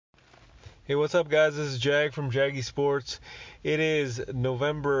Hey, what's up, guys? This is Jag from Jaggy Sports. It is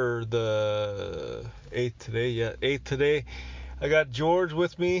November the 8th today. Yeah, 8th today. I got George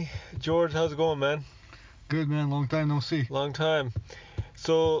with me. George, how's it going, man? Good, man. Long time no see. Long time.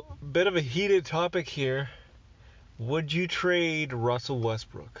 So, bit of a heated topic here. Would you trade Russell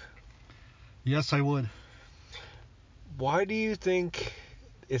Westbrook? Yes, I would. Why do you think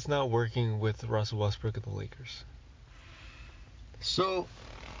it's not working with Russell Westbrook and the Lakers? So,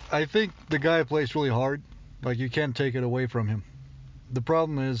 I think the guy plays really hard. Like, you can't take it away from him. The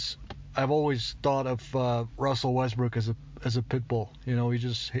problem is, I've always thought of Russell Westbrook as a pit bull. You know,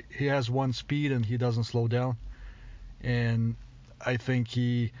 he has one speed and he doesn't slow down. And I think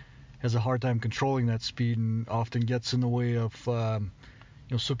he has a hard time controlling that speed and often gets in the way of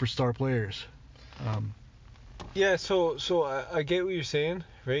superstar players. Um, Yeah, so I get what you're saying,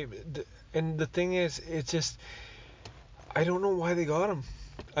 right? And the thing is, it's just I don't know why they got him.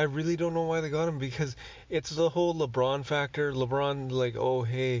 I really don't know why they got him because it's the whole LeBron factor. LeBron, like, oh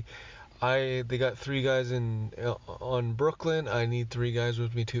hey, they got three guys in on Brooklyn. I need three guys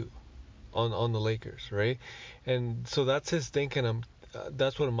with me too, on the Lakers, right? And so that's his thinking.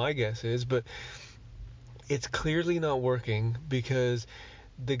 That's what my guess is, but it's clearly not working because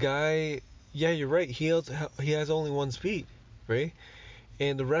the guy. Yeah, you're right. He has only one speed, right?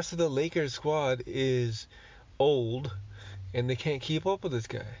 And the rest of the Lakers squad is old, and they can't keep up with this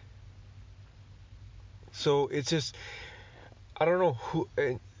guy. So it's just I don't know who.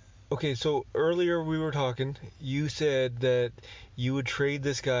 Okay, so earlier we were talking. You said that you would trade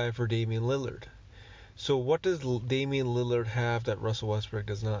this guy for Damian Lillard. So what does Damian Lillard have that Russell Westbrook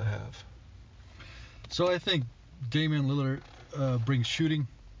does not have? so I think Damian Lillard brings shooting,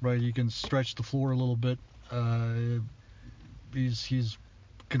 right? He can stretch the floor a little bit. Uh, he's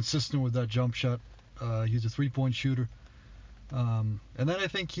consistent with that jump shot. He's a three-point shooter. And then I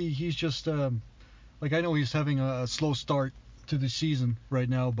think he's just like, I know he's having a slow start to the season right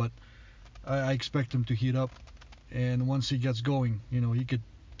now, but I expect him to heat up. And once he gets going, he could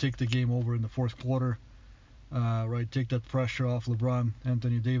take the game over in the fourth quarter. Right, take that pressure off LeBron,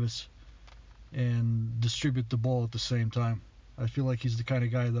 Anthony Davis, and distribute the ball at the same time. I feel like he's the kind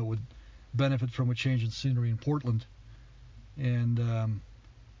of guy that would benefit from a change in scenery in Portland, and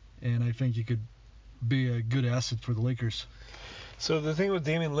I think he could be a good asset for the Lakers. So the thing with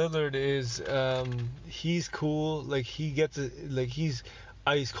Damian Lillard is he's cool. Like he gets it. Like he's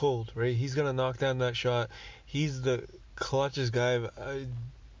ice cold, right? He's gonna knock down that shot. He's the clutchest guy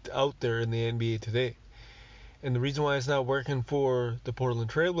out there in the NBA today. And the reason why it's not working for the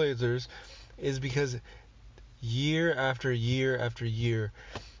Portland Trailblazers is because year after year after year,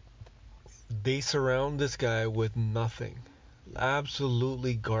 they surround this guy with nothing.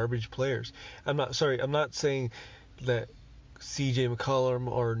 Absolutely garbage players. I'm not saying that CJ McCollum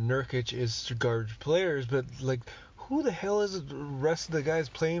or Nurkic is garbage players, but like who the hell is the rest of the guys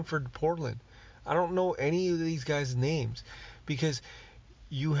playing for Portland? I don't know any of these guys' names because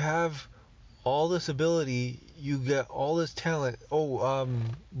you have all this ability, you get all this talent. Oh,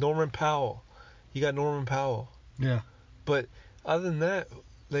 Norman Powell. You got Norman Powell. Yeah, But other than that,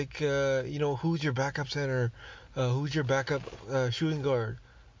 like who's your backup center? Who's your backup shooting guard?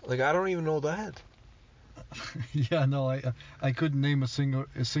 Like I don't even know that. yeah, no, I couldn't name a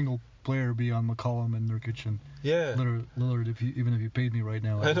single player beyond McCollum and Nurkic and Yeah, Lillard even if you paid me right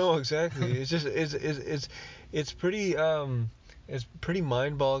now. I know exactly. It's just it's it's pretty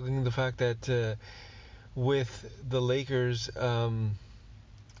mind-boggling the fact that with the Lakers,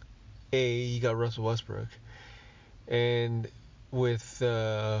 you got Russell Westbrook, and with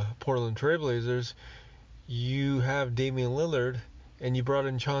Portland Trailblazers, you have Damian Lillard, and you brought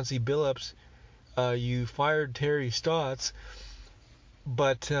in Chauncey Billups. You fired Terry Stotts,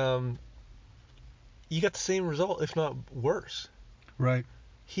 but you got the same result, if not worse. Right.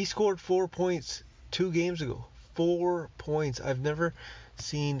 He scored 4 points 2 games ago. 4 points. I've never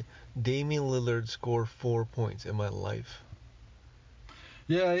seen Damian Lillard score 4 points in my life.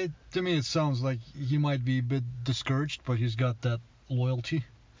 Yeah, to me it sounds like he might be a bit discouraged, but he's got that loyalty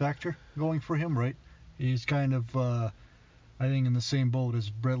factor going for him, right? He's kind of, I think, in the same boat as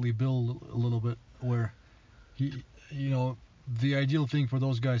Bradley Beal a little bit, where he, the ideal thing for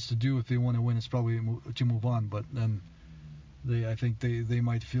those guys to do if they want to win is probably to move on, but then I think they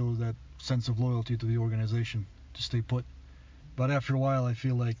might feel that sense of loyalty to the organization to stay put. But after a while, I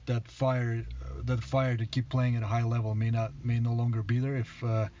feel like that fire to keep playing at a high level may no longer be there if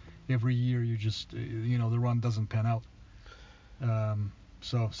every year you just the run doesn't pan out.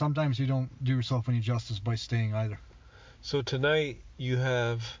 So sometimes you don't do yourself any justice by staying either. So tonight you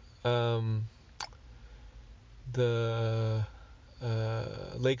have the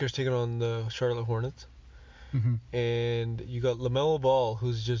Lakers taking on the Charlotte Hornets, Hmm. and you got LaMelo Ball,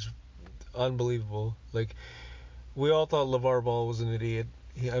 who's just unbelievable. Like, we all thought LeVar Ball was an idiot.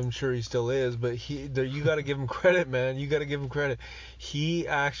 I'm sure he still is, but you got to give him credit, man. You got to give him credit. He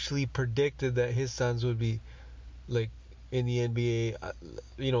actually predicted that his sons would be like in the NBA.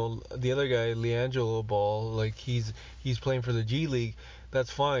 The other guy, LiAngelo Ball, like he's playing for the G League. That's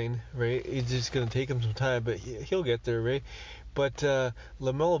fine, right? It's just gonna take him some time, but he'll get there, right? But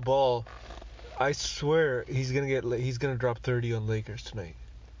LaMelo Ball, I swear he's gonna drop 30 on Lakers tonight.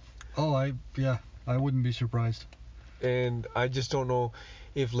 Oh, I wouldn't be surprised. And I just don't know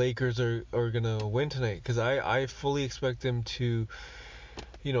if Lakers are gonna win tonight, because I fully expect them to,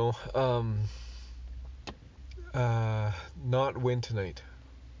 you know, not win tonight.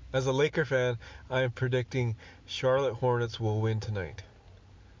 As a Laker fan, I'm predicting Charlotte Hornets will win tonight.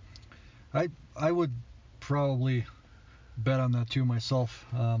 I would probably bet on that too myself.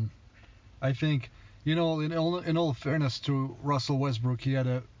 I think, in all fairness to Russell Westbrook, he had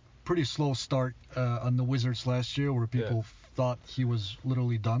a pretty slow start on the Wizards last year, where people thought he was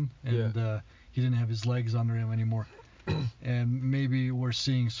literally done, and he didn't have his legs under him anymore. And maybe we're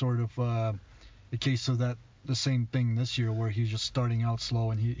seeing sort of a case of that, the same thing this year, where he's just starting out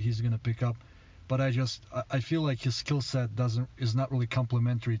slow and he's going to pick up. But I feel like his skill set is not really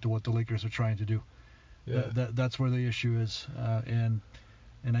complementary to what the Lakers are trying to do. Yeah. That's where the issue is, and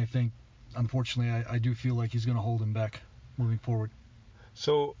I think, unfortunately, I do feel like he's going to hold him back moving forward.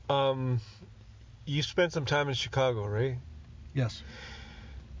 So, you spent some time in Chicago, right? Yes.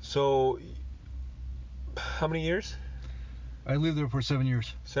 So, how many years? I lived there for 7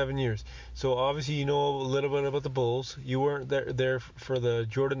 years. 7 years. So obviously you know a little bit about the Bulls. You weren't there for the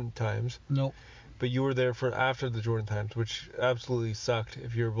Jordan times. No. But you were there for after the Jordan times, which absolutely sucked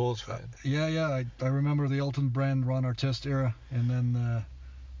if you're a Bulls fan. I remember the Elton Brand, Ron Artest era, and then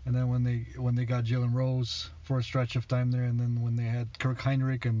when they got Jalen Rose for a stretch of time there, and then when they had Kirk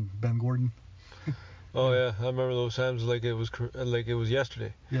Heinrich and Ben Gordon. Oh yeah, I remember those times like it was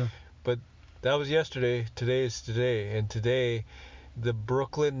yesterday. Yeah. But that was yesterday. Today is today, and today the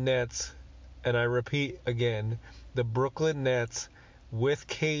Brooklyn Nets, and I repeat again, the Brooklyn Nets with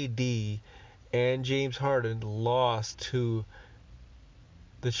KD and James Harden lost to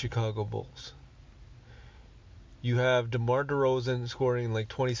the Chicago Bulls. You have DeMar DeRozan scoring like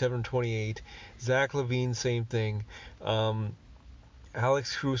 27, 28. Zach LaVine, same thing.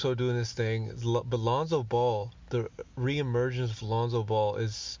 Alex Caruso doing his thing. But Lonzo Ball, the re-emergence of Lonzo Ball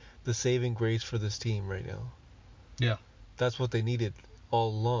is the saving grace for this team right now. Yeah. That's what they needed all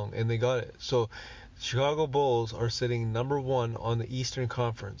along, and they got it. So, Chicago Bulls are sitting number 1 on the Eastern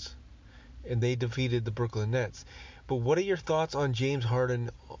Conference, and they defeated the Brooklyn Nets. But what are your thoughts on James Harden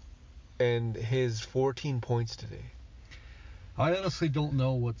and his 14 points today? I honestly don't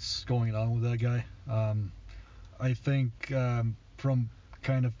know what's going on with that guy. I think from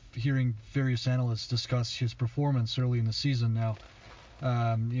kind of hearing various analysts discuss his performance early in the season now,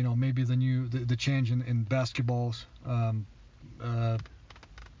 maybe the change in basketballs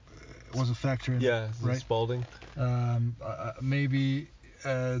was a factor in it, right? Spalding. Maybe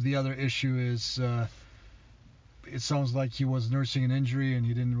the other issue is it sounds like he was nursing an injury and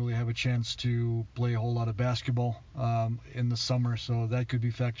he didn't really have a chance to play a whole lot of basketball in the summer, so that could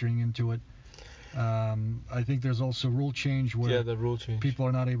be factoring into it. I think there's also rule change where the rule change. People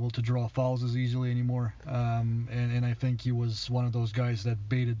are not able to draw fouls as easily anymore, and I think he was one of those guys that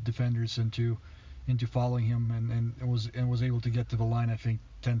baited defenders into fouling him and was able to get to the line, I think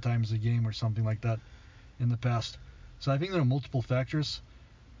 10 times a game or something like that in the past. So I think there are multiple factors,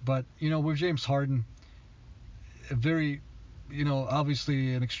 but with James Harden, a very,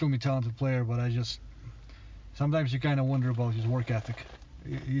 obviously an extremely talented player, but sometimes you kind of wonder about his work ethic.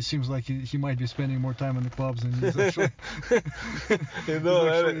 He seems like he might be spending more time in the clubs than he's actually,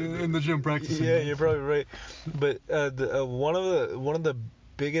 in the gym practicing. Yeah, you're probably right. But one of the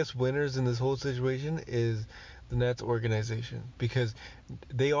biggest winners in this whole situation is the Nets organization, because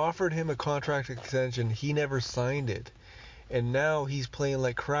they offered him a contract extension. He never signed it, and now he's playing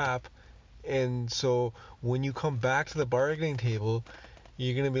like crap. And so when you come back to the bargaining table,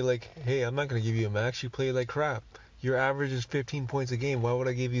 you're gonna be like, hey, I'm not gonna give you a max. You play like crap. Your average is 15 points a game. Why would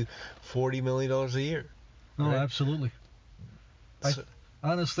I give you $40 million a year? No, right? Absolutely.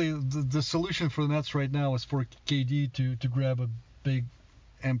 Honestly, the solution for the Nets right now is for KD to grab a big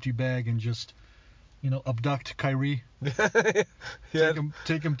empty bag and just, abduct Kyrie. Yeah.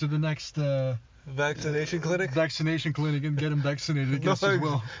 Take him to the next vaccination clinic and get him vaccinated against his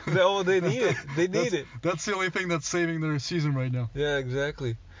will. No, they need it. They need it. That's the only thing that's saving their season right now. Yeah,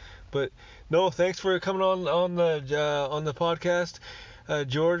 exactly. But no, thanks for coming on the podcast,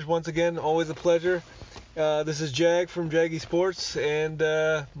 George. Once again, always a pleasure. This is Jag from Jaggy Sports, and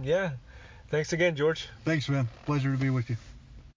yeah, thanks again, George. Thanks, man. Pleasure to be with you.